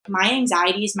My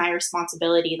anxiety is my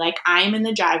responsibility. Like, I'm in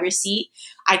the driver's seat.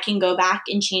 I can go back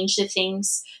and change the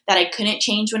things that I couldn't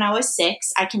change when I was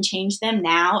 6. I can change them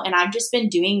now. And I've just been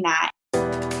doing that.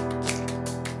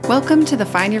 Welcome to the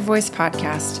Find Your Voice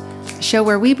podcast, a show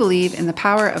where we believe in the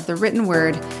power of the written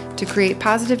word to create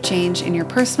positive change in your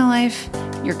personal life,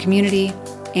 your community,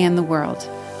 and the world.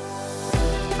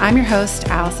 I'm your host,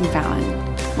 Allison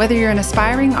Fallon. Whether you're an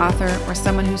aspiring author or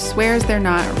someone who swears they're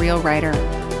not a real writer,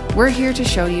 we're here to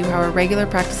show you how a regular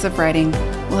practice of writing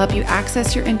will help you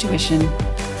access your intuition,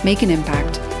 make an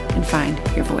impact, and find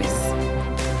your voice.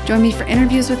 Join me for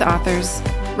interviews with authors,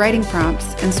 writing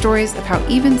prompts, and stories of how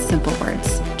even simple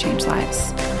words change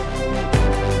lives.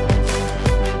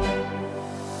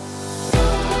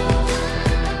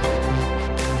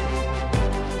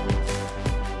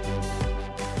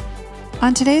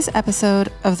 On today's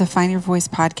episode of the Find Your Voice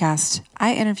podcast,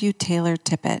 I interviewed Taylor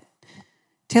Tippett.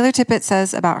 Taylor Tippett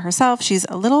says about herself, she's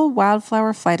a little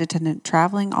wildflower flight attendant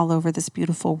traveling all over this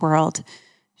beautiful world.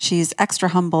 She's extra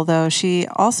humble, though. She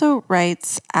also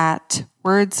writes at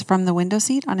Words from the Window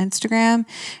Seat on Instagram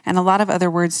and a lot of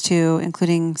other words too,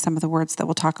 including some of the words that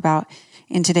we'll talk about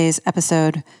in today's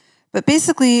episode. But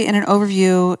basically, in an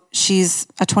overview, she's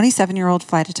a 27-year-old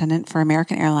flight attendant for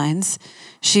American Airlines.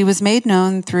 She was made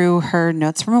known through her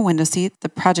Notes from a Window Seat, the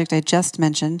project I just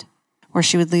mentioned, where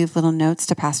she would leave little notes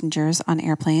to passengers on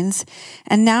airplanes.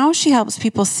 And now she helps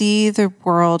people see the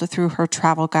world through her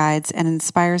travel guides and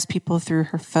inspires people through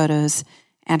her photos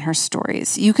and her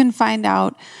stories. You can find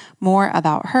out more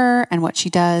about her and what she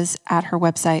does at her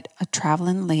website,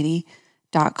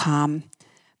 atravelinglady.com.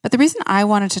 But the reason I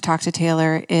wanted to talk to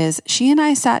Taylor is she and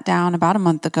I sat down about a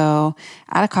month ago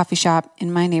at a coffee shop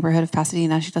in my neighborhood of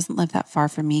Pasadena. She doesn't live that far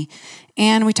from me.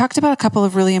 And we talked about a couple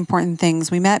of really important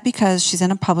things. We met because she's in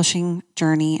a publishing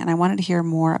journey, and I wanted to hear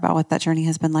more about what that journey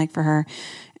has been like for her.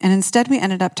 And instead, we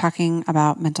ended up talking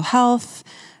about mental health,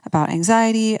 about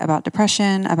anxiety, about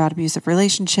depression, about abusive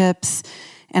relationships,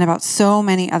 and about so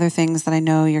many other things that I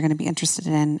know you're going to be interested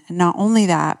in. And not only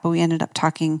that, but we ended up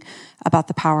talking about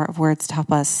the power of words to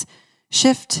help us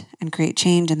shift and create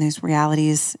change in these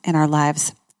realities in our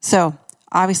lives. So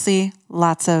obviously,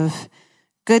 lots of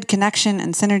good connection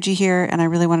and synergy here, and I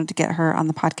really wanted to get her on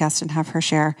the podcast and have her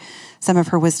share some of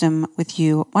her wisdom with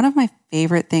you. One of my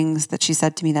favorite things that she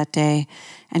said to me that day,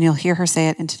 and you'll hear her say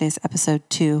it in today's episode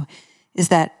too, is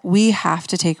that we have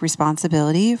to take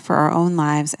responsibility for our own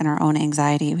lives and our own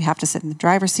anxiety. We have to sit in the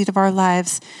driver's seat of our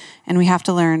lives, and we have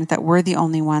to learn that we're the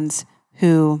only ones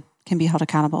who can be held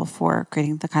accountable for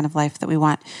creating the kind of life that we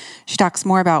want. She talks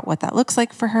more about what that looks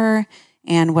like for her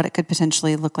and what it could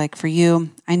potentially look like for you.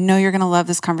 I know you're going to love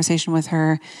this conversation with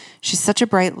her. She's such a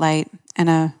bright light and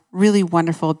a really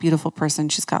wonderful, beautiful person.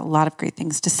 She's got a lot of great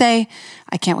things to say.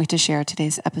 I can't wait to share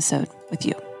today's episode with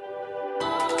you.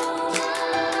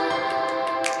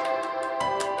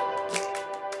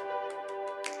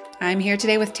 I'm here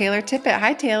today with Taylor Tippett.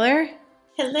 Hi, Taylor.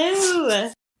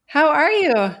 Hello. How are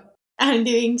you? I'm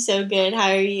doing so good. How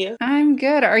are you? I'm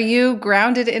good. Are you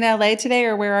grounded in LA today,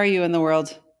 or where are you in the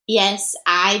world? Yes,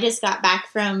 I just got back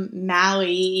from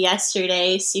Maui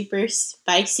yesterday. Super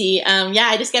spicy.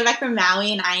 I just got back from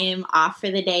Maui and I am off for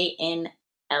the day in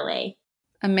LA.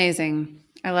 Amazing.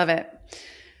 I love it.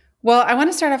 Well, I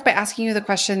want to start off by asking you the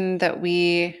question that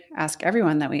we ask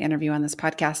everyone that we interview on this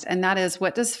podcast, and that is,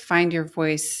 what does find your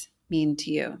voice mean to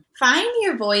you? Find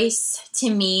your voice to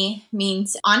me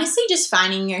means honestly just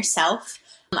finding yourself.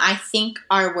 I think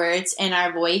our words and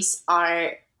our voice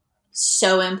are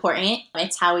so important.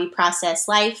 It's how we process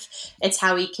life. It's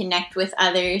how we connect with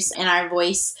others. And our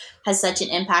voice has such an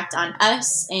impact on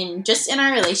us and just in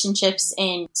our relationships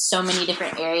in so many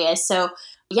different areas. So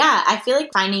yeah, I feel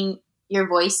like finding your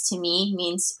voice to me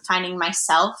means finding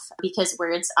myself, because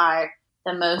words are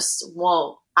the most,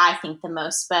 I think the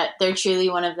most, but they're truly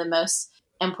one of the most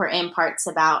important parts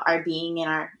about our being in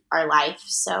our life.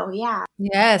 So yeah.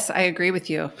 Yes, I agree with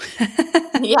you.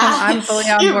 Yeah. I'm fully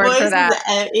on board for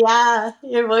that.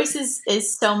 Your voice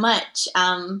is so much.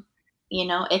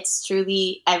 It's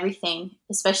truly everything,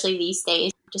 especially these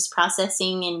days, just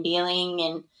processing and dealing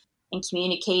and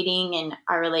communicating in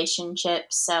our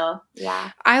relationships. So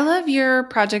yeah. I love your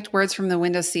project Words from the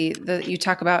Window Seat that you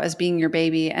talk about as being your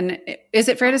baby. And is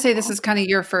it fair to say this is kind of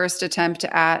your first attempt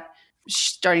at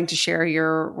starting to share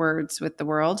your words with the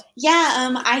world?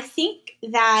 Yeah, I think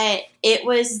that it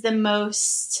was the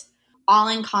most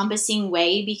all-encompassing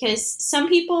way, because some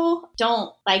people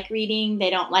don't like reading, they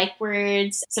don't like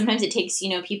words. Sometimes it takes,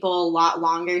 people a lot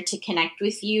longer to connect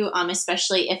with you,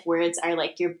 especially if words are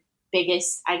like your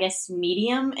biggest, I guess,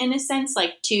 medium in a sense,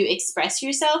 like to express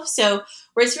yourself. So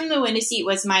Words from the Window Seat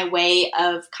was my way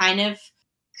of kind of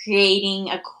creating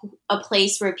a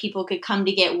place where people could come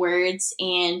to get words.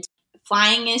 And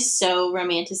flying is so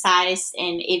romanticized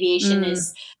and aviation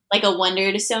is like a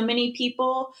wonder to so many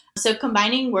people. So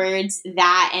combining words,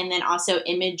 that, and then also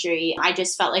imagery, I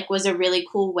just felt like was a really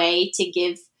cool way to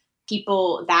give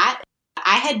people that.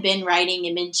 I had been writing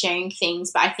image sharing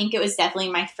things, but I think it was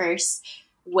definitely my first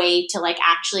way to like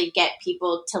actually get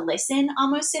people to listen,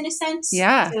 almost in a sense.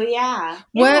 Yeah. So yeah.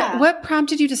 What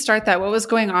prompted you to start that? What was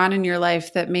going on in your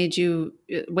life that made you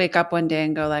wake up one day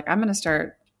and go like, I'm going to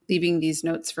start leaving these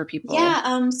notes for people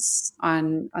on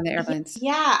the airplanes?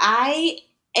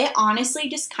 It honestly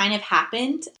just kind of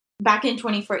happened back in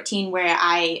 2014 where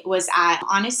I was at.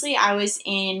 Honestly, I was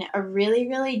in a really,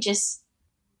 really just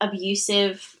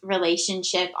abusive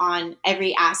relationship on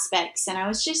every aspect. And I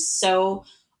was just so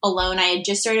alone. I had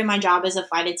just started my job as a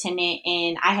flight attendant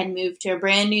and I had moved to a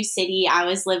brand new city. I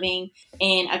was living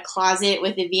in a closet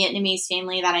with a Vietnamese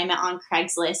family that I met on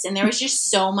Craigslist. And there was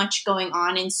just so much going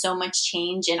on and so much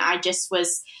change. And I just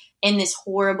was in this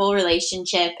horrible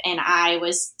relationship and it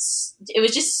was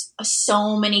just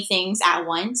so many things at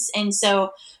once. And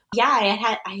so,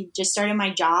 yeah, I just started my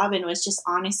job and was just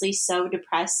honestly so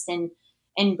depressed and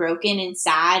broken and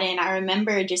sad. And I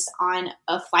remember just on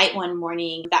a flight one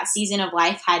morning, that season of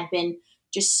life had been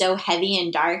just so heavy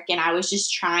and dark. And I was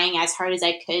just trying as hard as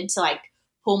I could to like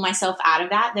pull myself out of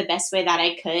that the best way that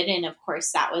I could. And of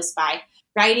course that was by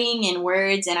writing and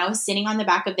words. And I was sitting on the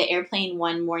back of the airplane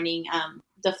one morning.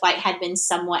 The flight had been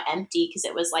somewhat empty because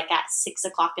it was like at 6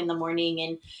 o'clock in the morning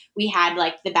and we had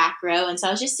like the back row. And so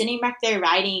I was just sitting back there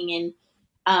writing. And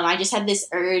I just had this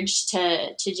urge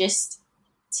to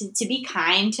be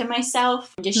kind to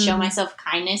myself, just show myself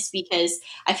kindness, because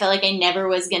I felt like I never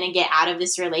was going to get out of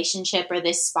this relationship or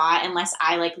this spot unless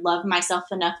I like loved myself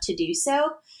enough to do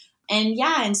so.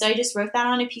 And so I just wrote that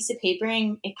on a piece of paper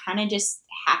and it kind of just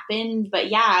happened.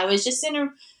 But yeah, I was just in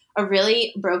a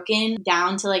really broken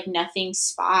down to like nothing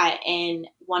spot and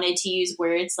wanted to use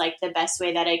words like the best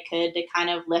way that I could to kind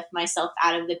of lift myself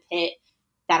out of the pit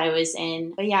that I was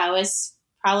in. But yeah, it was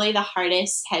probably the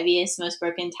hardest, heaviest, most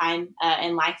broken time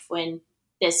in life when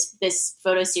this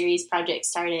photo series project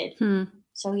started.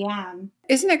 So yeah.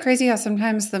 Isn't it crazy how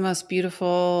sometimes the most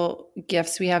beautiful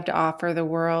gifts we have to offer the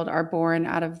world are born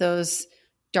out of those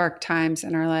dark times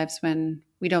in our lives when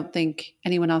we don't think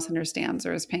anyone else understands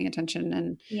or is paying attention.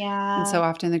 And so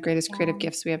often the greatest creative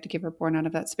gifts we have to give are born out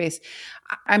of that space.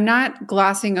 I'm not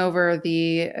glossing over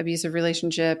the abusive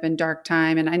relationship and dark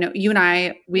time. And I know you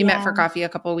and we met for coffee a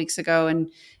couple of weeks ago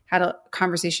and had a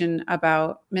conversation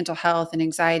about mental health and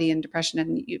anxiety and depression.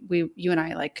 And you and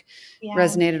I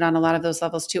resonated on a lot of those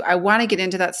levels too. I want to get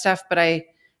into that stuff, but I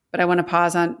want to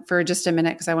pause on for just a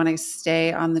minute because I want to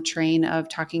stay on the train of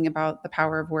talking about the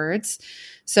power of words.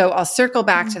 So I'll circle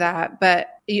back to that. But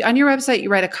on your website, you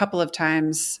write a couple of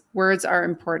times, words are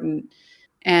important.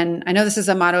 And I know this is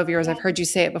a motto of yours. I've heard you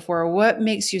say it before. What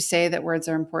makes you say that words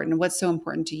are important? What's so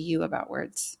important to you about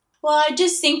words? Well, I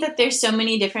just think that there's so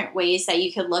many different ways that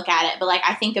you could look at it. But like,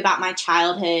 I think about my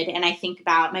childhood and I think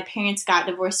about my parents got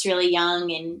divorced really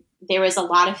young and there was a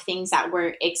lot of things that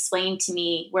were explained to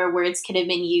me where words could have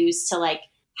been used to like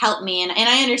help me. And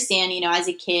I understand, as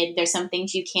a kid, there's some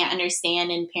things you can't understand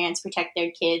and parents protect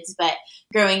their kids. But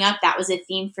growing up, that was a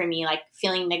theme for me, like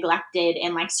feeling neglected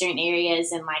in like certain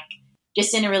areas and like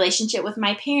just in a relationship with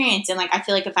my parents. And like, I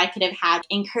feel like if I could have had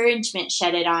encouragement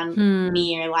shedded on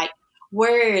me or like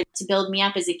words to build me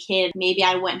up as a kid, maybe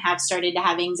I wouldn't have started to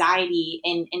have anxiety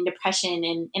and depression.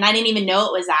 And I didn't even know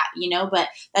it was that, but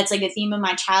that's like a theme of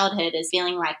my childhood is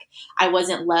feeling like I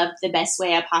wasn't loved the best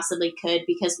way I possibly could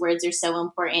because words are so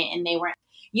important and they weren't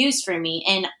used for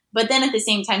me. But then at the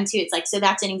same time too, it's like, so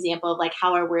that's an example of like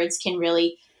how our words can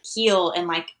really heal and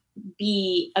like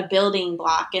be a building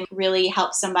block and really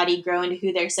help somebody grow into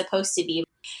who they're supposed to be.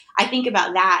 I think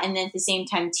about that. And then at the same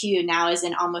time too, now as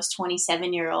an almost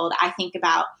 27-year-old, I think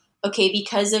about, okay,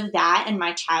 because of that in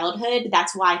my childhood,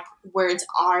 that's why words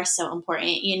are so important,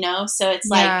 So it's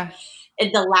like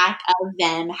the lack of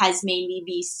them has made me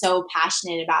be so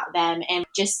passionate about them and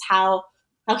just how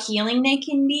healing they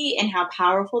can be and how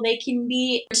powerful they can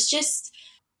be.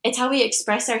 It's how we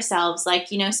express ourselves. Like,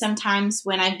 sometimes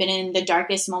when I've been in the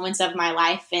darkest moments of my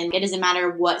life and it doesn't matter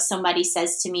what somebody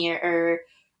says to me or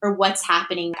what's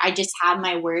happening, I just have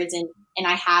my words and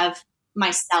I have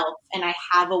myself and I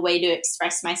have a way to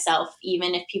express myself,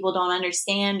 even if people don't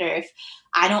understand or if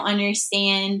I don't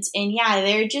understand. And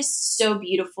they're just so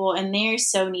beautiful and they're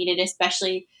so needed,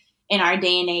 especially in our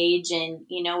day and age. And,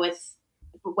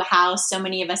 with how so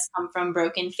many of us come from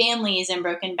broken families and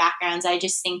broken backgrounds, I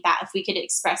just think that if we could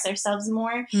express ourselves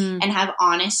more and have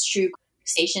honest, true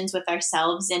conversations with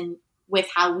ourselves and with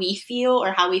how we feel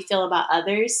or how we feel about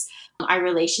others, our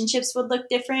relationships would look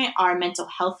different, our mental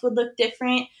health would look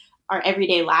different, our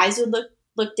everyday lives would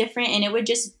look different, and it would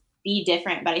just be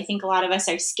different. But I think a lot of us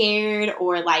are scared,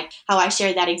 or like how I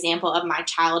shared that example of my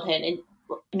childhood and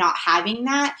not having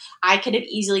that, I could have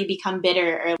easily become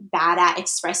bitter or bad at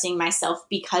expressing myself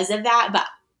because of that. But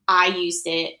I used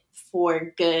it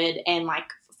for good and like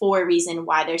for a reason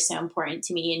why they're so important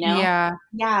to me, you know?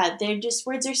 Yeah. They're just,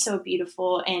 words are so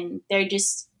beautiful, and they're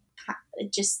just,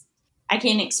 I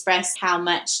can't express how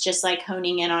much just like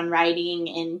honing in on writing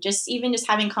and just even just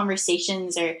having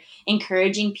conversations or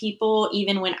encouraging people,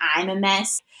 even when I'm a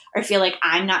mess or feel like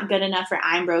I'm not good enough or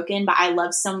I'm broken, but I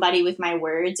love somebody with my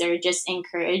words or just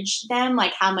encourage them,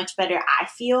 like how much better I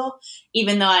feel,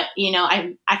 even though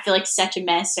I feel like such a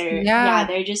mess, or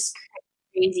they're just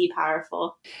crazy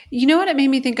powerful. You know what it made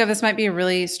me think of? This might be a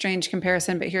really strange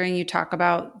comparison, but hearing you talk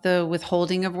about the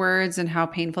withholding of words and how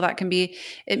painful that can be,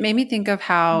 it made me think of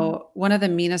how one of the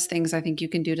meanest things I think you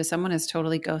can do to someone is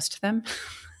totally ghost them.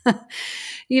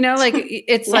 Like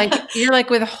it's like you're like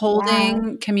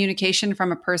withholding communication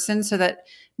from a person, so that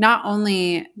not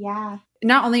only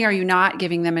are you not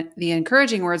giving them the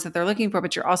encouraging words that they're looking for,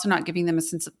 but you're also not giving them a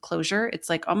sense of closure. It's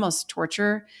like almost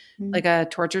torture, like a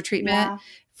torture treatment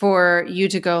for you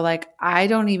to go like, I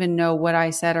don't even know what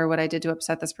I said or what I did to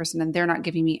upset this person, and they're not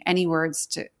giving me any words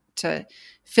to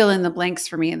fill in the blanks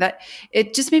for me. That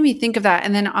it just made me think of that.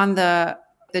 And then on the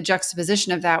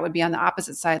juxtaposition of that would be on the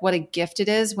opposite side. What a gift it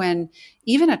is when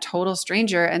even a total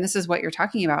stranger, and this is what you're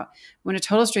talking about, when a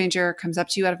total stranger comes up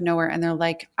to you out of nowhere and they're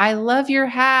like, I love your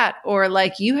hat, or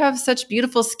like, you have such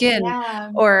beautiful skin,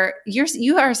 or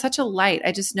you are such a light.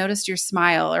 I just noticed your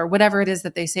smile, or whatever it is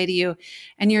that they say to you.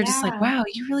 And you're just like, wow,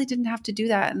 you really didn't have to do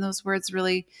that. And those words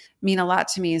really mean a lot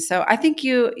to me. So I think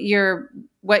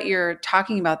what you're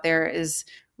talking about there is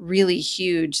really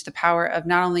huge. The power of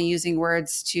not only using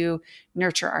words to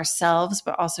nurture ourselves,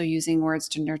 but also using words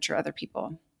to nurture other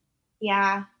people.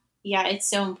 Yeah. Yeah. It's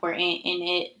so important.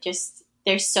 And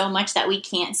there's so much that we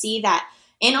can't see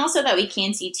and also that we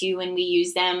can see too, when we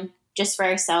use them just for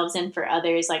ourselves and for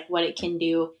others, like what it can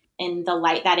do and the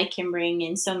light that it can bring,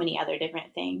 and so many other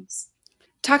different things.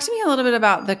 Talk to me a little bit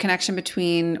about the connection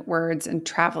between words and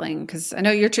traveling, because I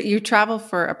know you travel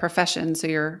for a profession, so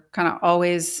you're kind of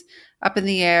always up in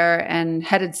the air and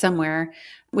headed somewhere,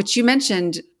 which you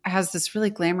mentioned has this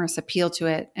really glamorous appeal to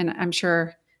it. And I'm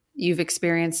sure you've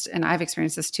experienced, and I've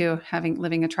experienced this too,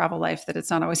 living a travel life, that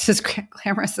it's not always as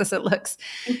glamorous as it looks.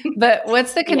 But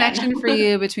what's the connection for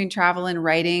you between travel and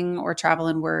writing, or travel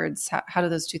and words? How do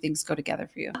those two things go together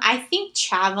for you? I think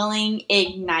traveling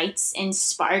ignites and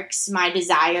sparks my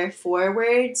desire for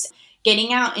words.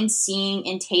 Getting out and seeing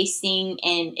and tasting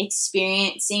and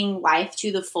experiencing life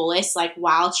to the fullest, like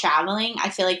while traveling, I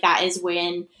feel like that is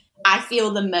when I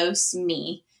feel the most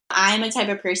me. I'm a type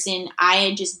of person,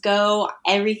 I just go,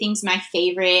 everything's my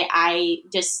favorite.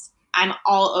 I'm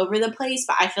all over the place,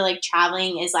 but I feel like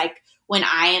traveling is like when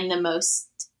I am the most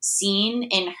seen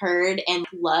and heard and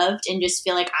loved, and just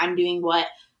feel like I'm doing what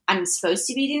I'm supposed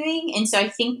to be doing. And so I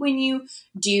think when you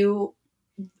do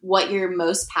what you're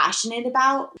most passionate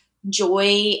about,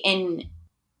 joy and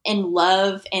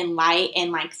love and light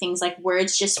and like things like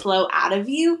words just flow out of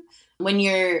you when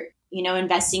you're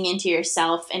investing into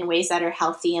yourself in ways that are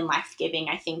healthy and life-giving.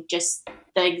 I think just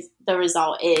the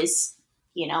result is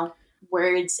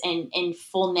words and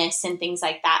fullness and things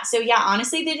like that. So yeah,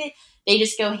 honestly, they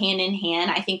just go hand in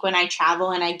hand. I think when I travel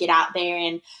and I get out there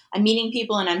and I'm meeting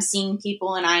people and I'm seeing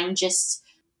people and I'm just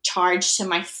charged to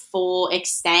my full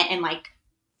extent and like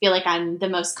feel like I'm the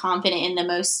most confident and the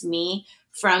most me,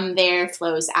 from there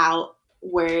flows out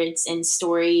words and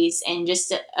stories and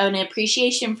just an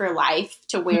appreciation for life,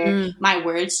 to where my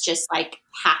words just like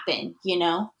happen,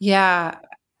 Yeah,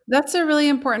 that's a really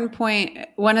important point.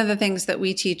 One of the things that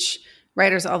we teach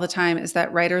writers all the time is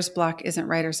that writer's block isn't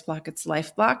writer's block, it's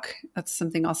life block. That's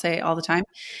something I'll say all the time.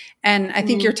 And I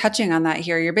think you're touching on that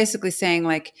here. You're basically saying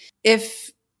like,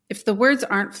 if the words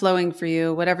aren't flowing for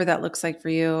you, whatever that looks like for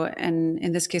you, and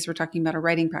in this case, we're talking about a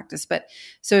writing practice. But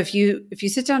so if you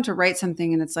sit down to write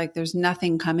something and it's like there's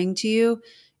nothing coming to you,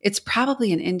 it's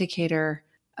probably an indicator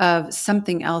of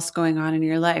something else going on in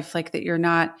your life, like that you're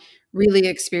not really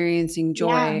experiencing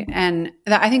joy. Yeah. And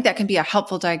I think that can be a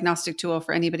helpful diagnostic tool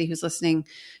for anybody who's listening,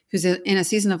 who's in a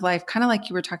season of life, kind of like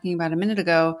you were talking about a minute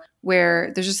ago,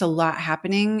 where there's just a lot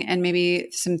happening and maybe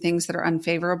some things that are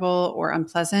unfavorable or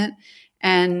unpleasant.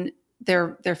 And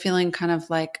they're feeling kind of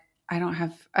like, I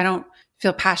don't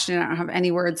feel passionate. I don't have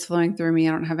any words flowing through me.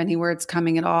 I don't have any words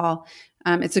coming at all.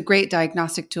 It's a great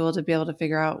diagnostic tool to be able to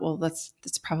figure out, well, that's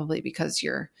probably because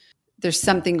there's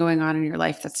something going on in your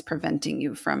life that's preventing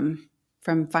you from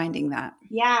finding that.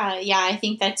 Yeah, I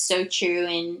think that's so true.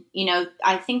 And,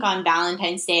 I think on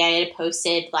Valentine's Day, I had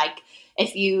posted, like,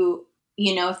 if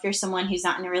if you're someone who's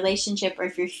not in a relationship, or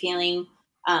if you're feeling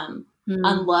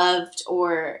unloved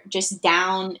or just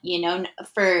down,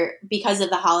 because of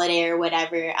the holiday or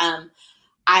whatever,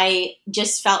 I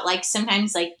just felt like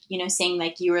sometimes, like, saying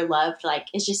like you were loved, like,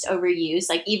 is just overused.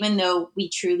 Like, even though we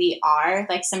truly are,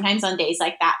 like, sometimes on days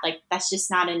like that, like, that's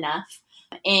just not enough.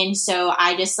 And so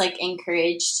I just, like,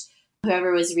 encouraged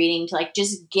whoever was reading to, like,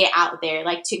 just get out there,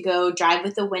 like, to go drive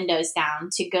with the windows down,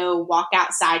 to go walk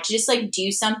outside, to just, like,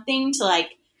 do something to, like,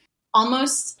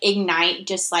 almost ignite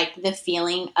just, like, the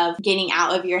feeling of getting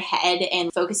out of your head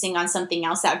and focusing on something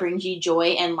else that brings you joy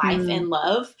and life and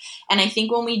love. And I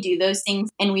think when we do those things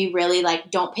and we really,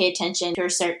 like, don't pay attention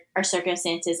to our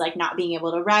circumstances, like not being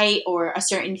able to write or a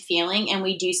certain feeling, and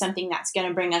we do something that's going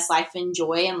to bring us life and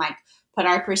joy and, like, put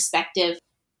our perspective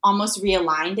almost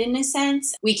realigned in a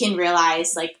sense, we can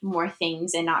realize, like, more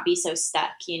things and not be so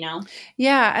stuck,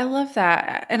 Yeah, I love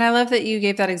that. And I love that you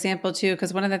gave that example too,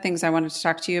 because one of the things I wanted to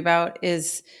talk to you about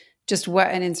is just what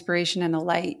an inspiration and a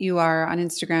light you are on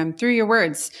Instagram through your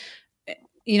words.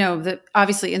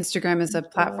 Obviously Instagram is a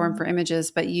platform for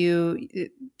images, but you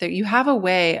have a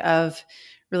way of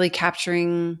really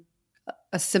capturing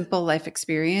a simple life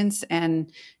experience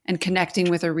and connecting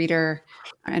with a reader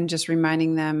and just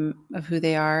reminding them of who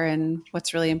they are and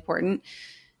what's really important.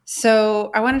 So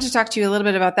I wanted to talk to you a little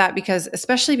bit about that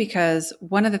especially because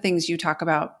one of the things you talk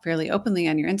about fairly openly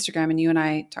on your Instagram, and you and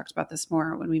I talked about this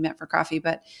more when we met for coffee,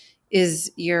 but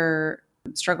is your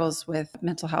struggles with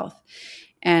mental health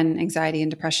and anxiety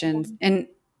and depression. And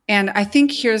I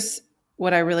think here's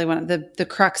what I really want, the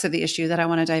crux of the issue that I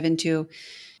want to dive into.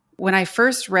 When I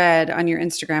first read on your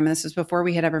Instagram, and this was before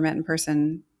we had ever met in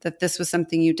person, that this was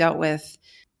something you dealt with,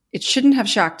 it shouldn't have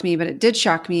shocked me, but it did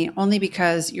shock me only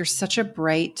because you're such a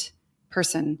bright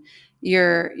person.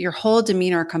 Your whole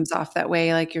demeanor comes off that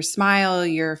way. Like your smile,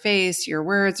 your face, your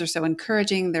words are so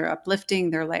encouraging. They're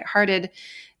uplifting. They're lighthearted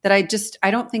that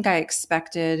I don't think I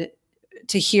expected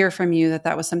to hear from you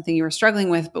that was something you were struggling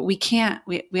with, but we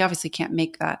obviously can't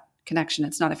make that connection.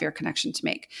 It's not a fair connection to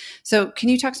make. So can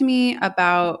you talk to me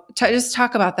about, just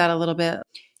talk about that a little bit?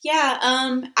 Yeah.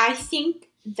 I think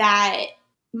that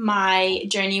my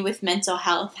journey with mental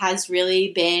health has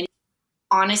really been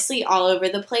honestly all over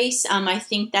the place. I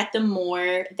think that the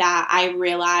more that I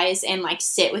realize and, like,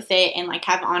 sit with it and, like,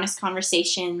 have honest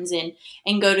conversations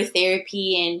and go to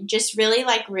therapy and just really,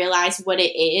 like, realize what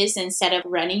it is instead of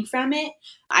running from it,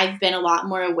 I've been a lot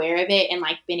more aware of it and,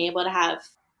 like, been able to have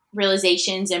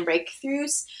realizations and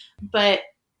breakthroughs. But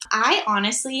I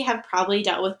honestly have probably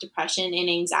dealt with depression and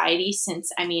anxiety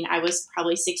since, I was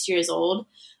probably 6 years old.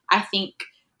 I think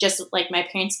just, like, my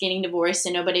parents getting divorced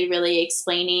and nobody really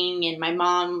explaining, and my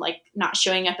mom, like, not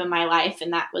showing up in my life.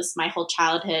 And that was my whole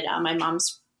childhood. My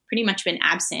mom's pretty much been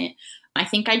absent. I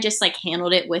think I just, like,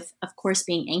 handled it with, of course,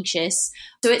 being anxious.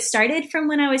 So it started from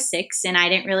when I was 6 and I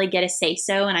didn't really get a say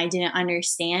so and I didn't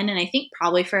understand. And I think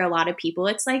probably for a lot of people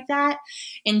it's like that.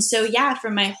 And so, yeah,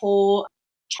 from my whole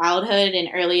childhood and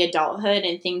early adulthood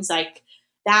and things like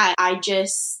that,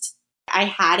 I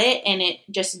had it, and it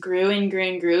just grew and grew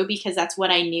and grew because that's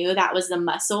what I knew. That was the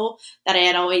muscle that I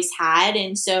had always had.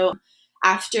 And so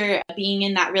after being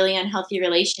in that really unhealthy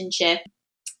relationship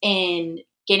and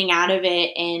getting out of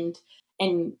it and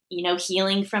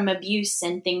healing from abuse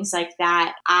and things like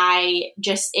that,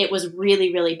 it was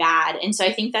really, really bad. And so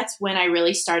I think that's when I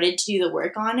really started to do the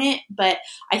work on it. But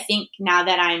I think now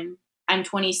that I'm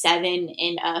 27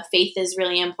 and faith is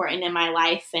really important in my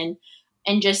life, and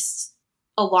just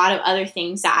a lot of other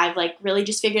things that I've, like, really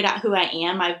just figured out who I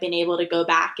am. I've been able to go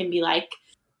back and be like,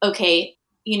 okay,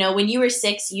 when you were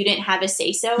 6, you didn't have a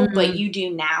say so, but you do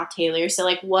now, Taylor. So,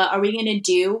 like, what are we going to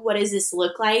do? What does this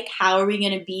look like? How are we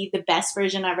going to be the best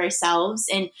version of ourselves?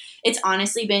 And it's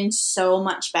honestly been so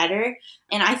much better.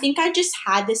 And I think I just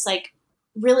had this, like,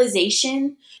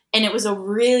 realization, and it was a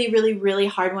really, really, really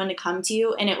hard one to come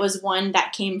to. And it was one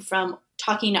that came from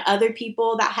talking to other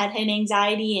people that had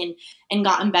anxiety and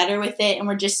gotten better with it and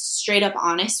were just straight up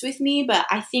honest with me. But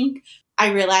I think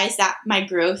I realized that my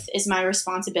growth is my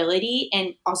responsibility,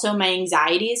 and also my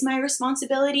anxiety is my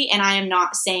responsibility. And I am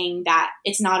not saying that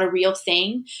it's not a real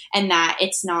thing and that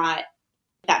it's not,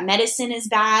 that medicine is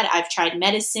bad. I've tried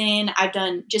medicine. I've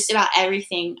done just about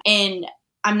everything, and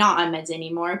I'm not on meds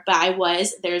anymore, but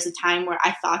there was a time where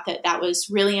I thought that was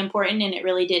really important, and it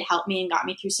really did help me and got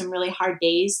me through some really hard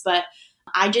days. But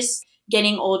I just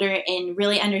getting older and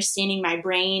really understanding my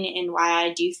brain and why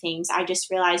I do things, I just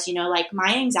realized, like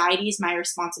my anxiety is my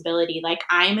responsibility. Like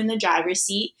I'm in the driver's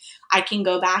seat. I can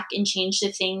go back and change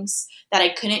the things that I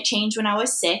couldn't change when I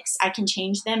was 6. I can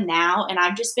change them now. And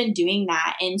I've just been doing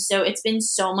that. And so it's been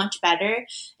so much better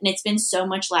and it's been so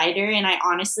much lighter. And I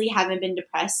honestly haven't been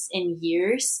depressed in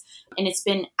years. And it's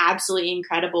been absolutely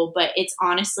incredible. But it's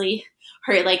honestly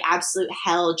hurt like absolute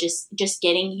hell just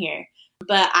getting here.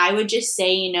 But I would just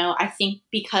say, I think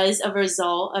because of a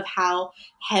result of how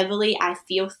heavily I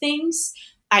feel things,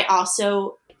 I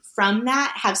also from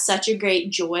that have such a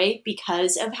great joy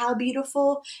because of how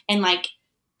beautiful and like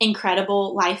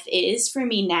incredible life is for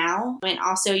me now. And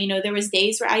also, there was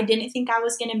days where I didn't think I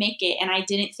was going to make it and I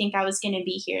didn't think I was going to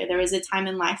be here. There was a time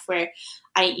in life where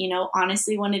I,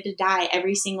 honestly wanted to die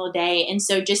every single day. And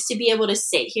so just to be able to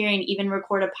sit here and even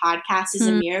record a podcast is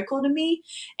a miracle to me.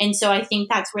 And so I think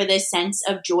that's where this sense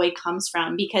of joy comes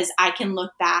from, because I can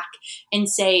look back and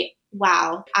say,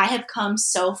 wow, I have come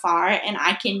so far and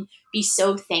I can be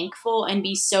so thankful and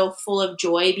be so full of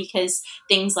joy because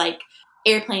things like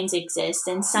airplanes exist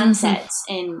and sunsets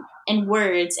and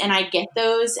words, and I get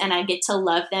those and I get to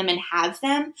love them and have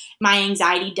them. My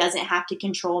anxiety doesn't have to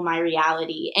control my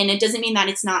reality. And it doesn't mean that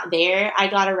it's not there. I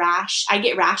got a rash. I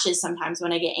get rashes sometimes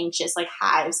when I get anxious, like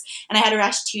hives. And I had a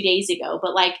rash 2 days ago,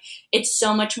 but like it's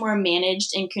so much more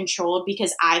managed and controlled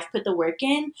because I've put the work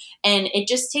in, and it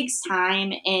just takes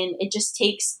time and it just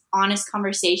takes honest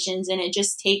conversations, and it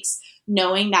just takes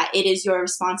knowing that it is your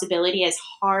responsibility, as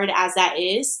hard as that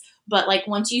is. But like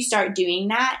once you start doing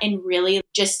that and really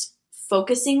just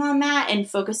focusing on that and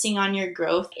focusing on your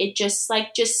growth, it just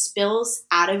spills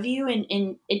out of you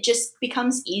and it just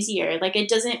becomes easier. Like it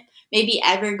doesn't maybe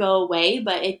ever go away,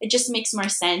 but it just makes more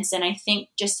sense. And I think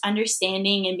just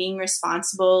understanding and being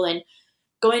responsible and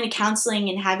going to counseling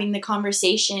and having the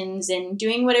conversations and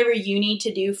doing whatever you need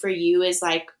to do for you is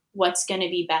like what's going to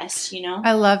be best,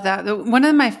 I love that. One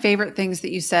of my favorite things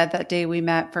that you said that day we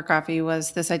met for coffee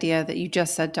was this idea that you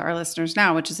just said to our listeners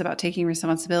now, which is about taking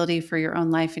responsibility for your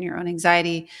own life and your own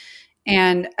anxiety.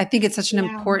 And I think it's such an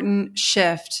important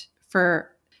shift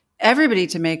for everybody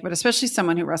to make, but especially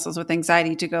someone who wrestles with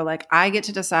anxiety, to go like, I get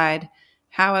to decide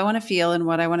how I want to feel and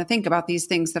what I want to think about these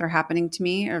things that are happening to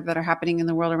me or that are happening in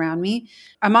the world around me.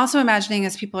 I'm also imagining,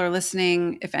 as people are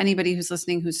listening, if anybody who's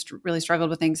listening who's really struggled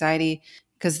with anxiety,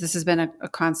 because this has been a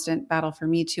constant battle for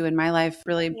me too in my life,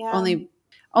 really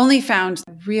only found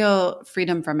real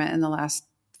freedom from it in the last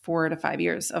 4 to 5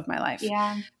 years of my life.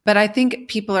 Yeah. But I think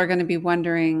people are going to be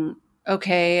wondering,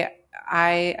 okay,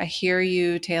 I hear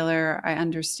you, Taylor. I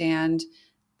understand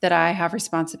that I have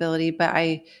responsibility, but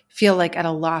I feel like at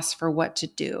a loss for what to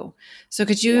do. So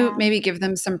could you maybe give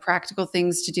them some practical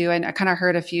things to do? And I kind of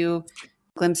heard a few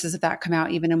glimpses of that come out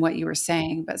even in what you were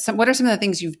saying, but what are some of the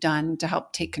things you've done to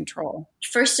help take control?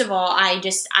 First of all, I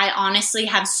honestly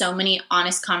have so many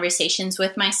honest conversations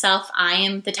with myself. I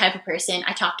am the type of person,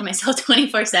 I talk to myself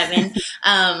 24/7.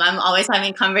 I'm always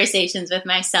having conversations with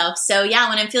myself. So yeah,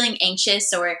 when I'm feeling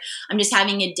anxious or I'm just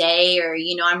having a day, or,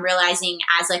 I'm realizing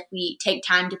as like we take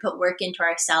time to put work into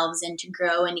ourselves and to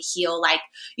grow and to heal, like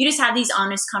you just have these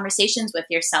honest conversations with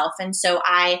yourself. And so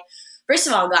I first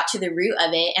of all, got to the root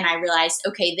of it, and I realized,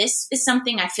 okay, this is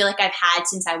something I feel like I've had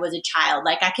since I was a child.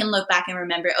 Like I can look back and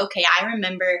remember, okay, I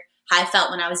remember how I felt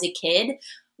when I was a kid.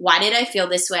 Why did I feel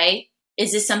this way?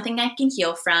 Is this something I can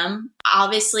heal from?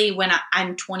 Obviously, when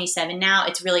I'm 27 now,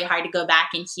 it's really hard to go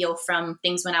back and heal from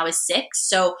things when I was 6.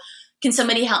 So can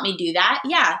somebody help me do that?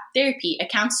 Yeah, therapy, a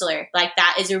counselor. Like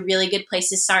that is a really good place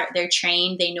to start. They're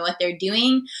trained. They know what they're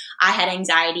doing. I had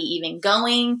anxiety even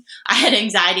going. I had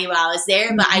anxiety while I was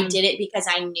there, but I did it because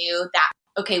I knew that,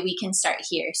 okay, we can start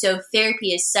here. So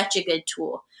therapy is such a good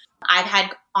tool. I've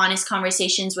had honest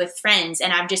conversations with friends,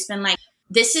 and I've just been like,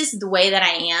 this is the way that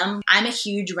I am. I'm a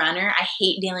huge runner. I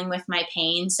hate dealing with my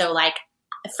pain. So like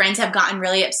friends have gotten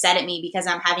really upset at me because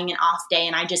I'm having an off day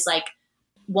and I just like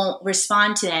won't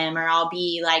respond to them, or I'll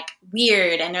be like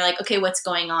weird and they're like, okay, what's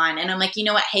going on? And I'm like, you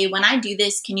know what? Hey, when I do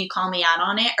this, can you call me out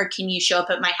on it? Or can you show up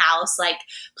at my house? Like,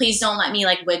 please don't let me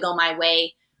like wiggle my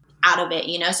way out of it,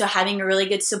 So having a really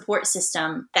good support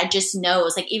system that just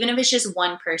knows, like, even if it's just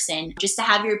one person, just to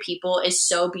have your people is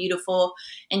so beautiful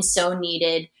and so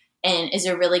needed, and is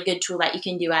a really good tool that you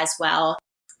can do as well.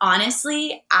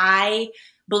 Honestly, I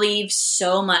believe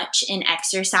so much in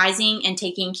exercising and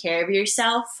taking care of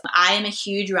yourself. I am a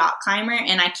huge rock climber,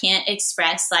 and I can't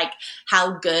express like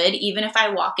how good, even if I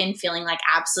walk in feeling like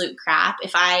absolute crap,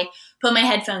 if I put my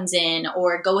headphones in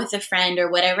or go with a friend or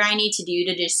whatever I need to do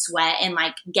to just sweat and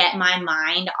like get my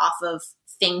mind off of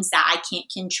things that I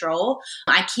can't control.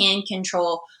 I can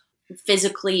control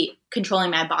physically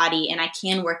controlling my body, and I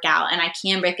can work out, and I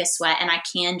can break a sweat, and I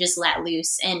can just let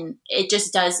loose. And it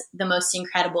just does the most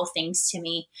incredible things to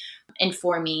me and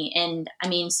for me. And I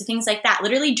mean, so things like that,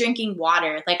 literally drinking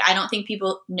water. Like, I don't think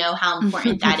people know how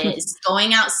important that is.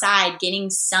 Going outside, getting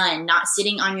sun, not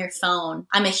sitting on your phone.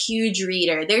 I'm a huge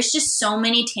reader. There's just so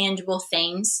many tangible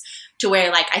things to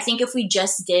where, like, I think if we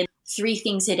just did 3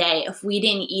 things a day, if we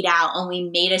didn't eat out and we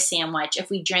made a sandwich, if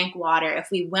we drank water, if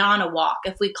we went on a walk,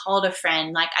 if we called a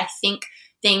friend, like, I think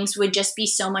things would just be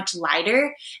so much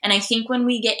lighter. And I think when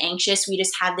we get anxious, we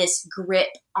just have this grip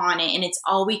on it, and it's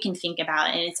all we can think about,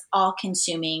 and it's all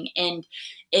consuming, and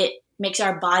it makes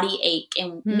our body ache.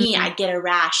 And me, I get a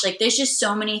rash. Like, there's just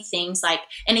so many things, like,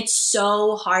 and it's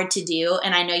so hard to do.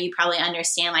 And I know you probably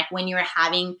understand, like, when you're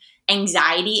having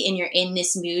anxiety and you're in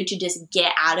this mood to just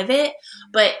get out of it.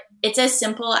 But it's as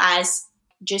simple as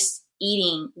just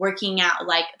eating, working out.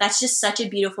 Like, that's just such a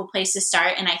beautiful place to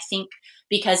start. And I think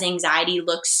because anxiety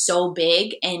looks so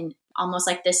big and almost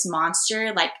like this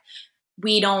monster, like,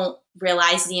 we don't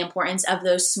realize the importance of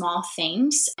those small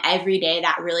things every day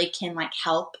that really can, like,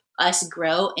 help us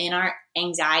grow in our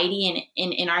anxiety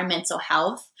and in our mental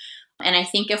health. And I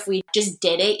think if we just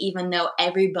did it, even though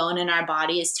every bone in our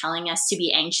body is telling us to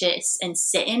be anxious and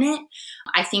sit in it,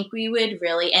 I think we would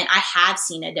really, and I have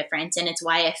seen a difference. And it's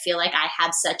why I feel like I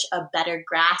have such a better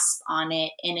grasp on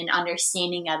it and an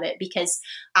understanding of it, because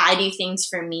I do things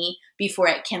for me before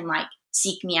it can, like,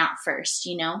 seek me out first,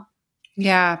 you know?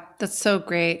 Yeah, that's so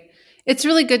great. It's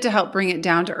really good to help bring it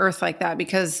down to earth like that,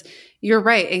 because you're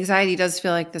right. Anxiety does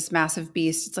feel like this massive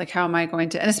beast. It's like, how am I going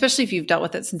to, and especially if you've dealt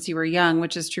with it since you were young,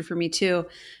 which is true for me too.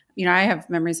 You know, I have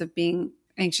memories of being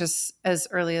anxious as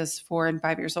early as 4 and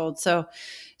 5 years old. So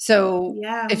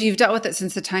Yeah. if you've dealt with it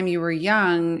since the time you were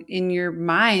young, in your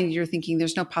mind, you're thinking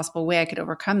there's no possible way I could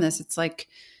overcome this. It's like,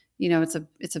 you know,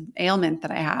 it's an ailment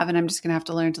that I have, and I'm just going to have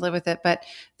to learn to live with it. But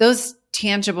those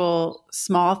tangible,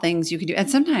 small things you can do. And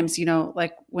sometimes, you know,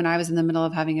 like when I was in the middle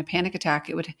of having a panic attack,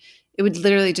 it would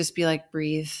literally just be like,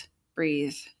 breathe,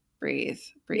 breathe, breathe,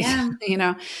 breathe, Yeah. you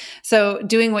know? So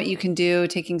doing what you can do,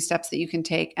 taking steps that you can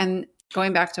take. And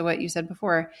going back to what you said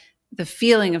before, the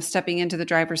feeling of stepping into the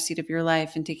driver's seat of your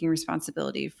life and taking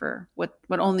responsibility for what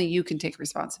only you can take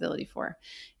responsibility for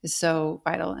is so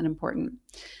vital and important.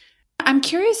 I'm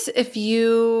curious if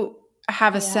you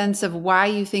have a sense of why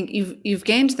you think you've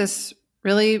gained this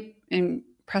really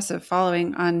impressive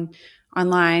following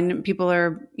online. People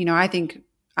are, you know, I think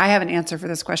I have an answer for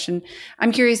this question.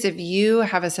 I'm curious if you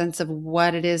have a sense of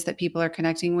what it is that people are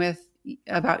connecting with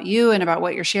about you and about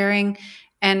what you're sharing.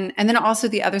 And then also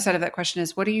the other side of that question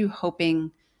is, what are you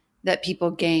hoping that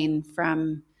people gain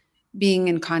from being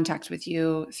in contact with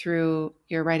you through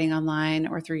your writing online,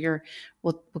 or through your,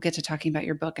 we'll get to talking about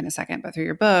your book in a second, but through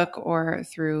your book or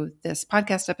through this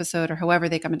podcast episode, or however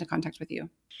they come into contact with you?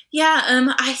 Yeah.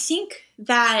 I think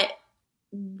that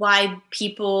why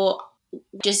people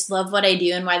just love what I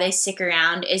do and why they stick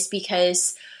around is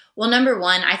because, well, number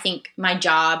one, I think my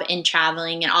job and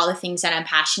traveling and all the things that I'm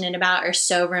passionate about are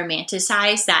so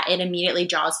romanticized that it immediately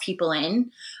draws people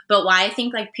in. But why I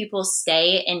think, like, people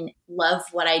stay and love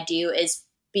what I do is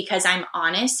because I'm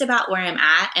honest about where I'm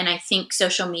at. And I think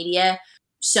social media,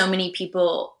 so many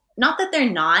people, not that they're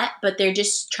not, but they're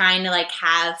just trying to, like,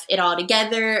 have it all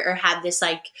together or have this,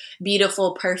 like,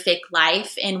 beautiful, perfect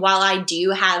life. And while I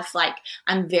do have, like,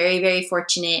 I'm very, very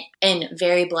fortunate and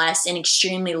very blessed and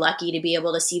extremely lucky to be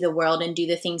able to see the world and do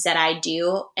the things that I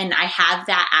do. And I have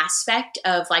that aspect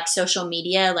of, like, social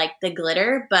media, like the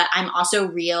glitter, but I'm also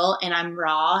real and I'm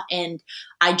raw and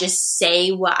I just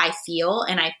say what I feel,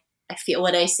 and I feel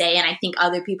what I say. And I think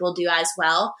other people do as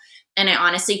well. And I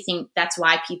honestly think that's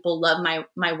why people love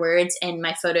my words and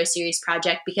my photo series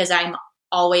project, because I'm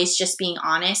always just being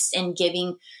honest and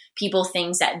giving people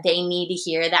things that they need to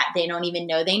hear that they don't even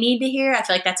know they need to hear. I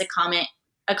feel like that's a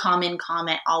common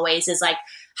comment always is like,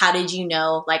 how did you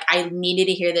know? Like, I needed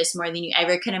to hear this more than you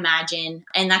ever could imagine.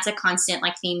 And that's a constant,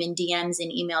 like, theme in DMs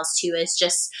and emails too, is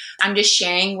just, I'm just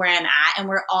sharing where I'm at, and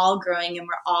we're all growing and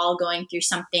we're all going through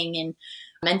something. And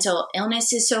mental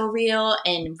illness is so real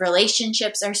and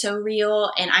relationships are so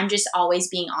real. And I'm just always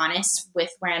being honest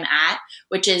with where I'm at,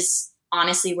 which is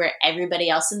honestly where everybody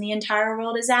else in the entire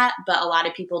world is at. But a lot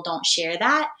of people don't share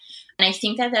that. And I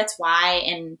think that that's why,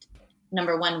 and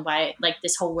number one, why, like,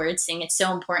 this whole words thing, it's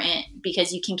so important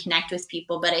because you can connect with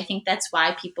people. But I think that's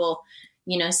why people,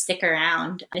 stick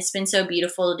around. It's been so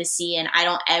beautiful to see. And I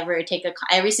don't ever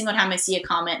every single time I see a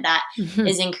comment that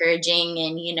is encouraging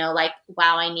and, like,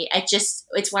 wow,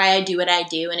 it's why I do what I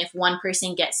do. And if one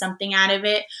person gets something out of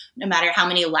it, no matter how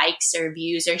many likes or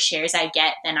views or shares I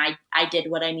get, then I did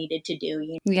what I needed to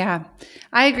do. Yeah,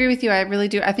 I agree with you. I really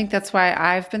do. I think that's why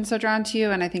I've been so drawn to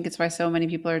you. And I think it's why so many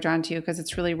people are drawn to you, because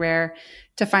it's really rare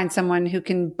to find someone who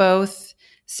can both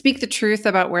speak the truth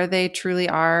about where they truly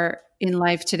are in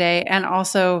life today and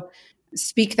also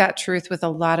speak that truth with a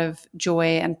lot of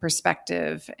joy and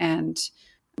perspective and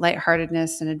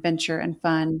lightheartedness and adventure and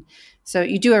fun. So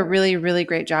you do a really, really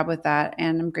great job with that.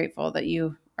 And I'm grateful that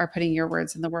you are putting your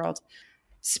words in the world.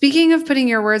 Speaking of putting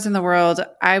your words in the world,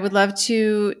 I would love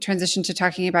to transition to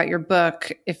talking about your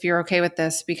book, if you're okay with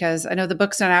this, because I know the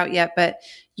book's not out yet, but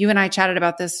you and I chatted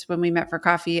about this when we met for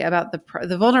coffee, about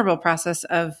the vulnerable process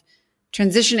of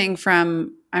transitioning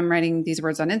from I'm writing these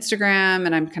words on Instagram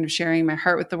and I'm kind of sharing my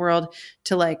heart with the world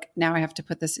to like, now I have to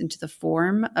put this into the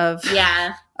form of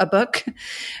a book.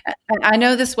 I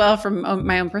know this well from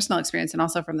my own personal experience and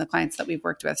also from the clients that we've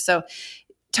worked with. So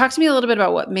talk to me a little bit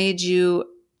about what made you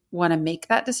want to make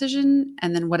that decision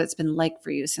and then what it's been like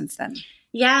for you since then.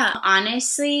 Yeah,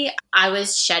 honestly, I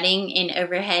was shedding an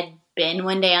overhead bin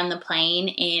one day on the plane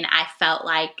and I felt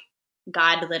like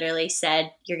God literally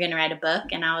said, "You're going to write a book."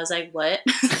 And I was like, "What?"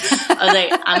 I was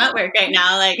like, "I'm at work right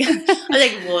now." I was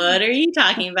like, "What are you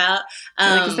talking about?"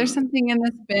 Is there something in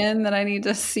this bin that I need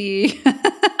to see?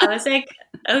 I was like,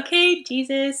 "Okay,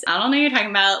 Jesus, I don't know what you're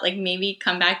talking about. Like, maybe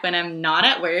come back when I'm not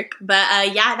at work." But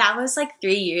that was like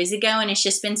 3 years ago. And it's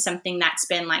just been something that's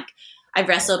been like, I've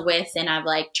wrestled with and I've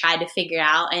like tried to figure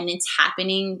out, and it's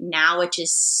happening now, which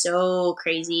is so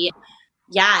crazy.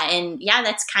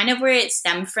 That's kind of where it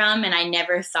stemmed from. And I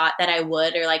never thought that I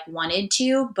would or like wanted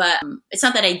to, but it's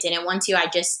not that I didn't want to.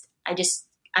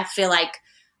 I feel like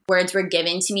words were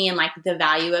given to me and like the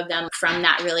value of them from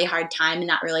that really hard time and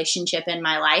that relationship in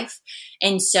my life.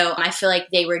 And so I feel like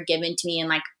they were given to me and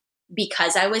like,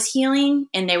 because I was healing,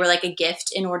 and they were like a gift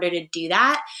in order to do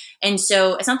that. And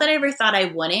so it's not that I ever thought I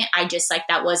wouldn't. I just like,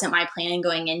 that wasn't my plan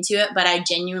going into it, but I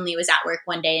genuinely was at work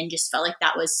one day and just felt like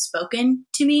that was spoken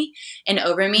to me and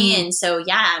over me. And so,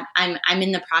 I'm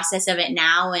in the process of it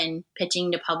now and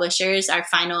pitching to publishers. Our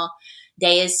final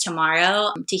day is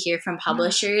tomorrow to hear from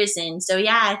publishers. And so,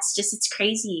 it's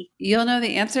crazy. You'll know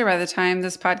the answer by the time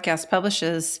this podcast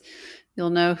publishes. You'll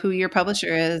know who your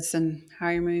publisher is and how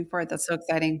you're moving forward. That's so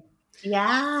exciting.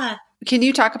 Yeah. Can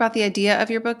you talk about the idea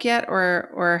of your book yet,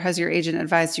 or has your agent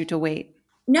advised you to wait?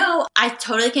 No, I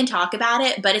totally can talk about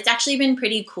it, but it's actually been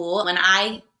pretty cool. When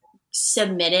I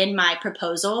submitted my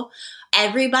proposal,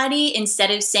 everybody, instead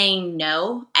of saying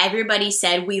no, everybody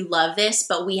said, "We love this,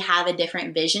 but we have a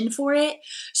different vision for it."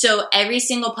 So every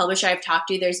single publisher I've talked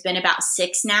to, there's been about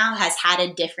 6 now, has had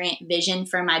a different vision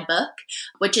for my book,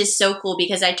 which is so cool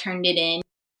because I turned it in.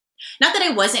 Not that I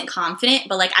wasn't confident,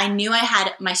 but like I knew I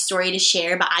had my story to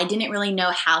share, but I didn't really know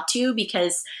how to,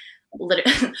 because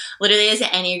literally as an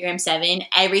Enneagram 7,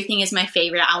 everything is my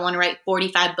favorite. I want to write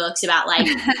 45 books about like,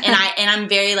 and I'm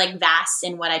very like vast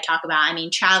in what I talk about. I mean,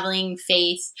 traveling,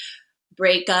 faith,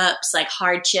 breakups, like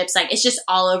hardships, like it's just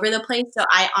all over the place. So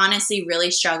I honestly really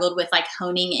struggled with like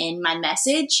honing in my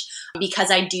message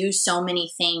because I do so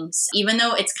many things, even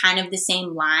though it's kind of the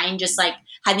same line, just like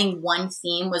having one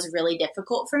theme was really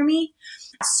difficult for me.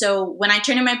 So when I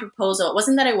turned in my proposal, it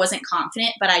wasn't that I wasn't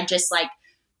confident, but I just like,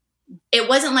 it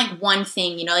wasn't like one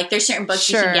thing, like there's certain books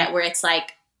you can get where it's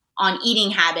like on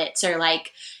eating habits or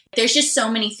like, there's just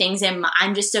so many things. And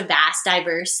I'm just a vast,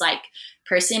 diverse like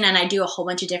person, and I do a whole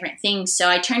bunch of different things. So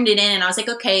I turned it in and I was like,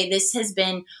 okay, this has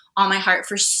been on my heart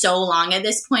for so long at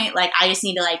this point. Like I just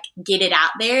need to like get it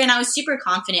out there. And I was super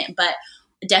confident, but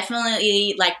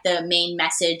definitely like the main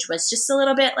message was just a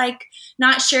little bit like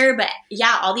not sure. But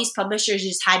all these publishers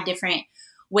just had different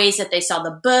ways that they saw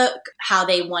the book, how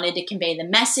they wanted to convey the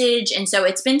message. And so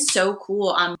it's been so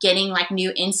cool getting like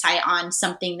new insight on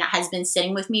something that has been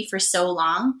sitting with me for so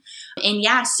long. And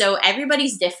so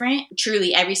everybody's different.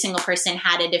 Truly, every single person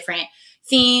had a different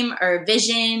theme or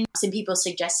vision. Some people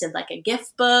suggested like a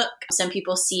gift book. Some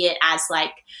people see it as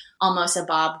like almost a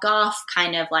Bob Goff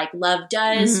kind of like Love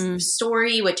Does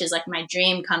story, which is like my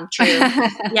dream come true.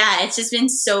 It's just been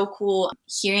so cool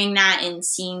hearing that and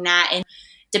seeing that. And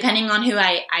depending on who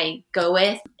I go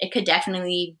with, it could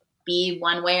definitely be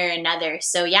one way or another.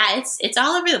 So it's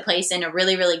all over the place in a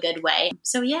really, really good way.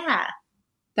 So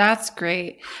That's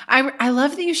great. I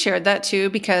love that you shared that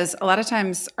too, because a lot of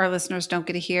times our listeners don't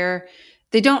get to hear,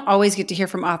 they don't always get to hear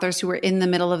from authors who are in the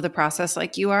middle of the process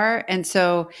like you are. And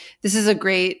so this is a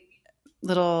great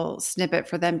little snippet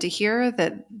for them to hear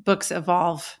that books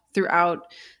evolve throughout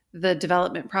the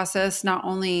development process, not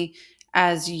only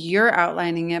as you're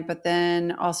outlining it, but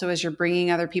then also as you're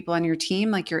bringing other people on your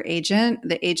team, like your agent.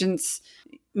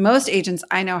 Most agents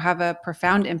I know have a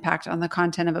profound impact on the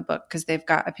content of a book because they've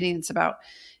got opinions about,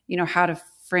 how to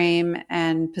frame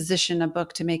and position a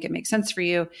book to make it make sense for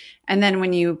you. And then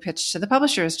when you pitch to the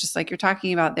publishers, just like you're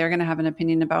talking about, they're going to have an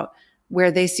opinion about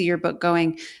where they see your book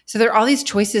going. So there are all these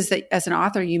choices that as an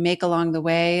author you make along the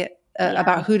way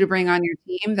about who to bring on your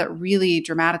team that really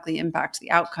dramatically impact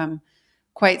the outcome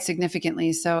quite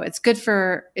significantly. So it's good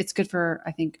for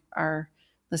I think our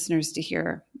listeners to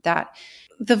hear that.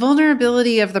 The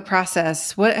vulnerability of the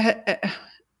process, what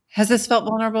has this felt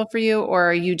vulnerable for you, or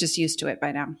are you just used to it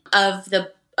by now?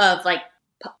 Of like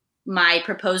my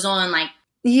proposal and like,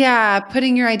 yeah,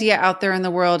 putting your idea out there in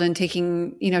the world and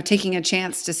taking a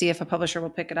chance to see if a publisher will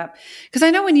pick it up. Because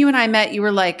I know when you and I met, you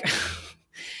were like,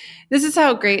 this is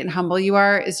how great and humble you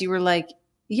are, is you were like,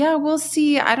 yeah, we'll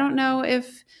see. I don't know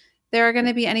if there are going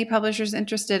to be any publishers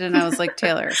interested. And I was like,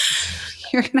 Taylor,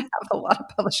 you're going to have a lot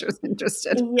of publishers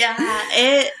interested.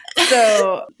 Yeah.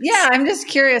 So yeah, I'm just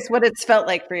curious what it's felt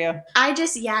like for you. I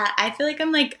feel like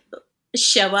I'm like,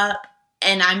 show up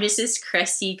and I'm just this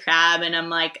crusty crab and I'm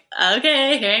like,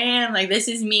 okay, here I am. Like, this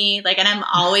is me. Like, and I'm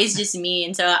always just me.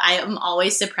 And so I am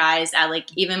always surprised at like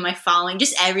even my following,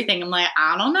 just everything. I'm like,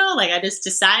 I don't know. Like, I just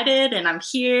decided and I'm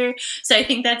here. So I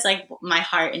think that's like my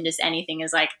heart in just anything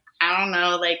is like, I don't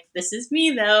know. Like, this is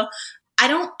me though.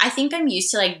 I think I'm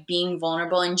used to like being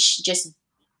vulnerable and just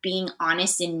being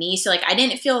honest in me. So like, I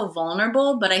didn't feel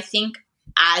vulnerable, but I think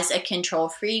as a control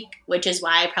freak, which is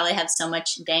why I probably have so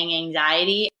much dang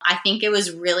anxiety, I think it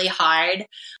was really hard.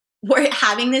 We're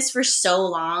having this for so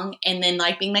long and then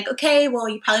like being like, okay, well,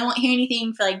 you probably won't hear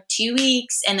anything for like 2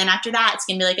 weeks. And then after that, it's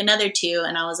going to be like another 2.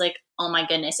 And I was like, oh my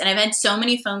goodness. And I've had so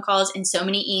many phone calls and so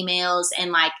many emails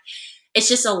and like, it's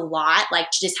just a lot,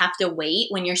 like to just have to wait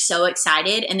when you're so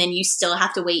excited. And then you still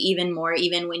have to wait even more,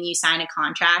 even when you sign a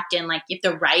contract and like you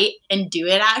have to write and do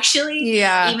it actually.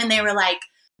 Yeah. Even they were like,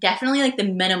 definitely like the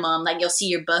minimum, like you'll see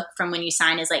your book from when you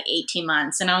sign is like 18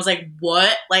 months. And I was like,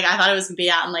 what? Like, I thought it was gonna be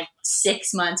out in like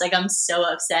 6 months. Like, I'm so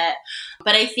upset.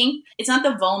 But I think it's not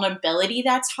the vulnerability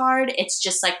that's hard. It's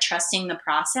just like trusting the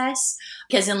process.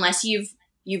 Because unless you've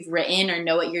written or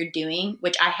know what you're doing,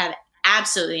 which I have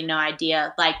absolutely no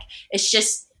idea, like it's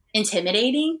just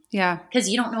intimidating. Yeah. Because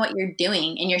you don't know what you're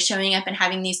doing and you're showing up and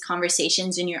having these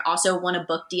conversations and you're also want a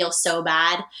book deal so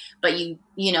bad, but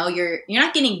you're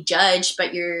not getting judged,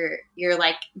 but you're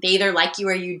like, they either like you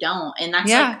or you don't. And that's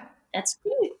like,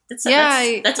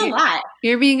 that's a lot.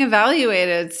 You're being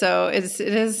evaluated. So it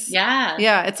is. Yeah.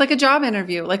 Yeah. It's like a job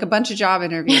interview, like a bunch of job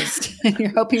interviews and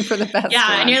you're hoping for the best. Yeah.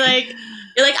 one. And you're like,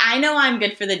 I know I'm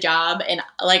good for the job and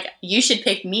like, you should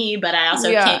pick me, but I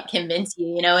also can't convince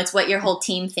you, it's what your whole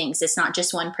team thinks. It's not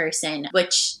just one person,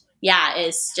 which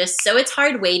is just, so it's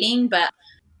hard waiting. But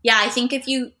yeah, I think if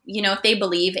if they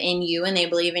believe in you and they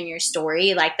believe in your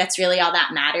story, like that's really all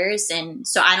that matters. And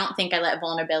so I don't think I let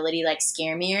vulnerability like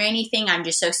scare me or anything. I'm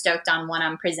just so stoked on what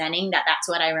I'm presenting that's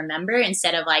what I remember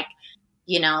instead of like,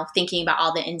 thinking about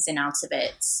all the ins and outs of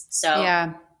it. So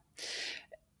yeah.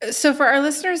 So for our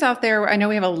listeners out there, I know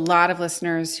we have a lot of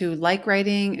listeners who like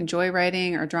writing, enjoy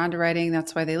writing, are drawn to writing.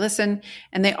 That's why they listen.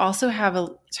 And they also have a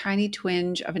tiny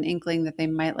twinge of an inkling that they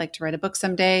might like to write a book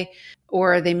someday,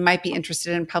 or they might be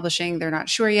interested in publishing. They're not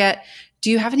sure yet.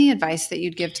 Do you have any advice that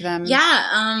you'd give to them?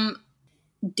 Yeah.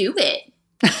 Do it.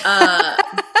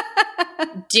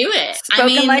 Do it.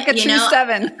 Spoken like a true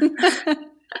 7.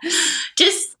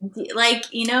 Just like,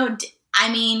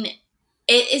 it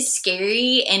is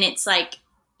scary and it's like,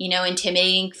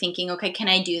 intimidating thinking, okay, can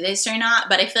I do this or not?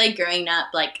 But I feel like growing up,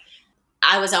 like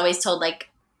I was always told like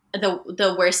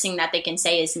the worst thing that they can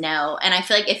say is no. And I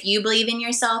feel like if you believe in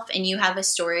yourself and you have a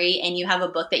story and you have a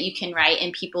book that you can write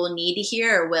and people need to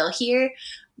hear or will hear,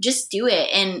 just do it.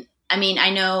 And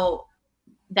I know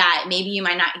that maybe you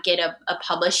might not get a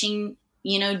publishing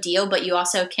deal, but you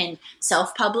also can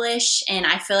self-publish. And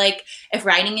I feel like if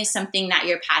writing is something that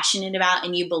you're passionate about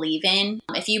and you believe in,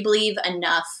 if you believe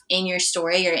enough in your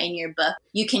story or in your book,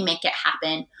 you can make it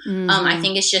happen. Mm-hmm. I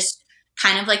think it's just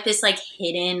kind of like this like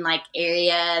hidden like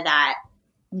area that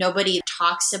nobody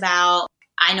talks about.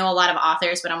 I know a lot of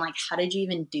authors, but I'm like, how did you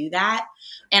even do that?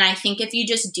 And I think if you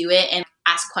just do it and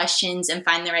ask questions and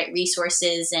find the right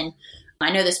resources, and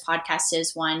I know this podcast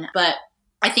is one, but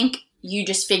I think you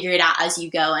just figure it out as you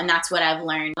go. And that's what I've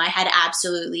learned. I had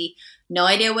absolutely no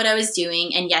idea what I was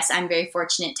doing. And yes, I'm very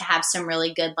fortunate to have some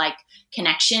really good like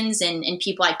connections and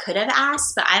people I could have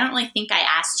asked, but I don't really think I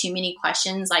asked too many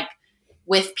questions like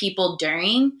with people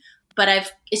during.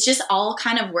 But it's just all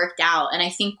kind of worked out. And I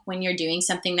think when you're doing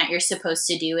something that you're supposed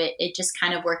to do, it just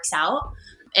kind of works out.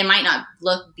 It might not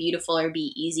look beautiful or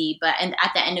be easy, but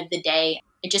at the end of the day,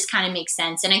 it just kind of makes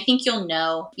sense. And I think you'll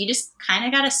know, you just kind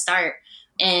of got to start.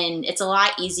 And it's a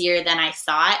lot easier than I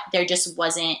thought. There just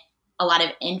wasn't a lot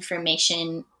of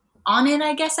information on it,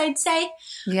 I guess I'd say.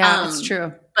 Yeah, that's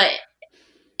true. But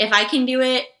if I can do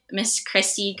it, Miss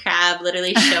Krusty Krab,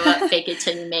 literally show up, fake it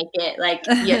till you make it. Like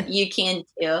you can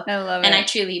too. I love it. And I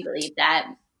truly believe that.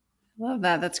 Love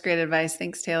that. That's great advice.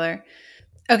 Thanks, Taylor.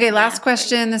 Okay, last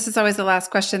question. This is always the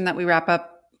last question that we wrap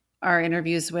up our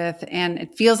interviews with. And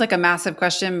it feels like a massive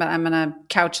question, but I'm going to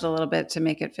couch it a little bit to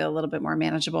make it feel a little bit more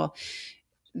manageable.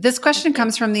 This question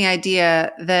comes from the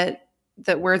idea that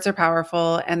words are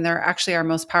powerful, and they're actually our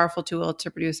most powerful tool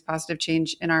to produce positive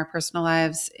change in our personal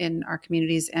lives, in our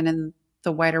communities, and in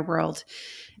the wider world.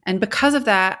 And because of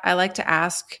that, I like to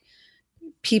ask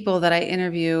people that I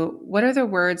interview, what are the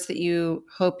words that you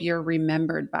hope you're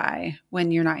remembered by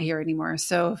when you're not here anymore?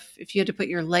 So if you had to put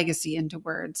your legacy into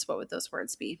words, what would those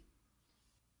words be?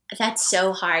 That's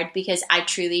so hard because I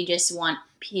truly just want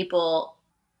people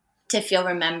to feel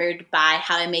remembered by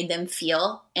how I made them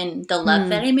feel and the love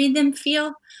that I made them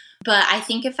feel. But I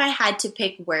think if I had to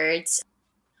pick words,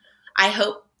 I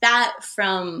hope that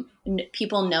from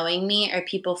people knowing me or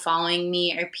people following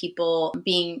me or people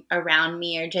being around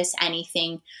me or just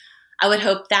anything, I would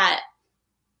hope that,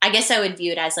 I guess I would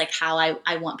view it as like how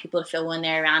I want people to feel when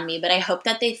they're around me, but I hope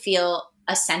that they feel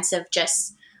a sense of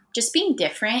just being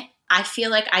different. I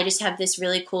feel like I just have this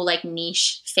really cool, like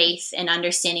niche faith and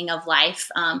understanding of life.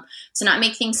 To not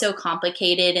make things so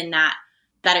complicated and that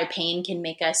our pain can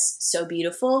make us so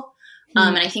beautiful.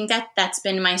 And I think that's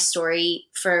been my story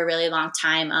for a really long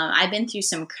time. I've been through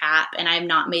some crap and I have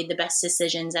not made the best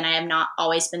decisions and I have not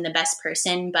always been the best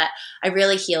person, but I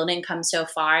really healed and come so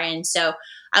far. And so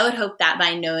I would hope that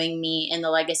by knowing me and the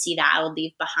legacy that I will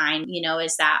leave behind,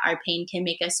 is that our pain can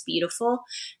make us beautiful.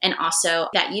 And also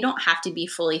that you don't have to be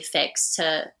fully fixed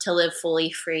to live fully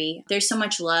free. There's so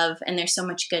much love and there's so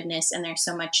much goodness and there's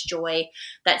so much joy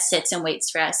that sits and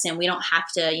waits for us. And we don't have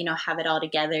to, have it all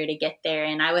together to get there.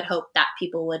 And I would hope that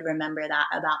people would remember that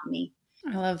about me.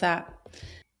 I love that.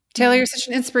 Taylor, you're such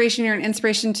an inspiration. You're an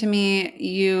inspiration to me.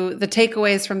 The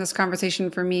takeaways from this conversation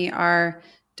for me are,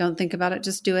 don't think about it,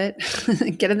 just do it.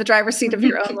 Get in the driver's seat of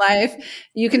your own life.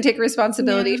 You can take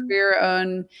responsibility for your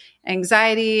own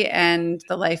anxiety and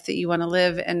the life that you want to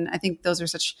live. And I think those are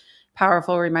such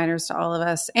powerful reminders to all of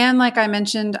us. And like I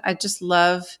mentioned, I just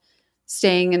love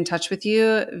staying in touch with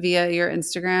you via your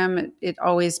Instagram. It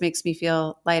always makes me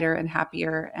feel lighter and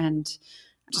happier. And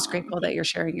I'm just grateful that you're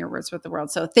sharing your words with the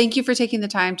world. So thank you for taking the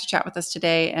time to chat with us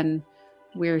today. And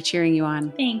we're cheering you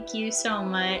on. Thank you so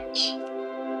much.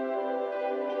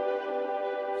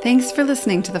 Thanks for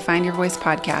listening to the Find Your Voice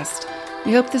podcast.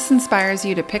 We hope this inspires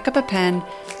you to pick up a pen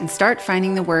and start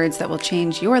finding the words that will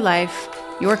change your life,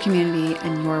 your community,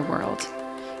 and your world.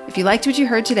 If you liked what you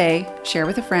heard today, share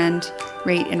with a friend,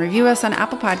 rate and review us on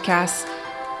Apple Podcasts.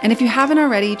 And if you haven't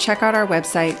already, check out our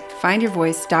website,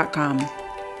 findyourvoice.com.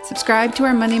 Subscribe to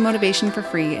our Monday Motivation for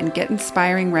free and get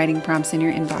inspiring writing prompts in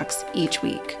your inbox each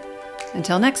week.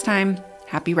 Until next time,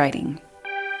 happy writing.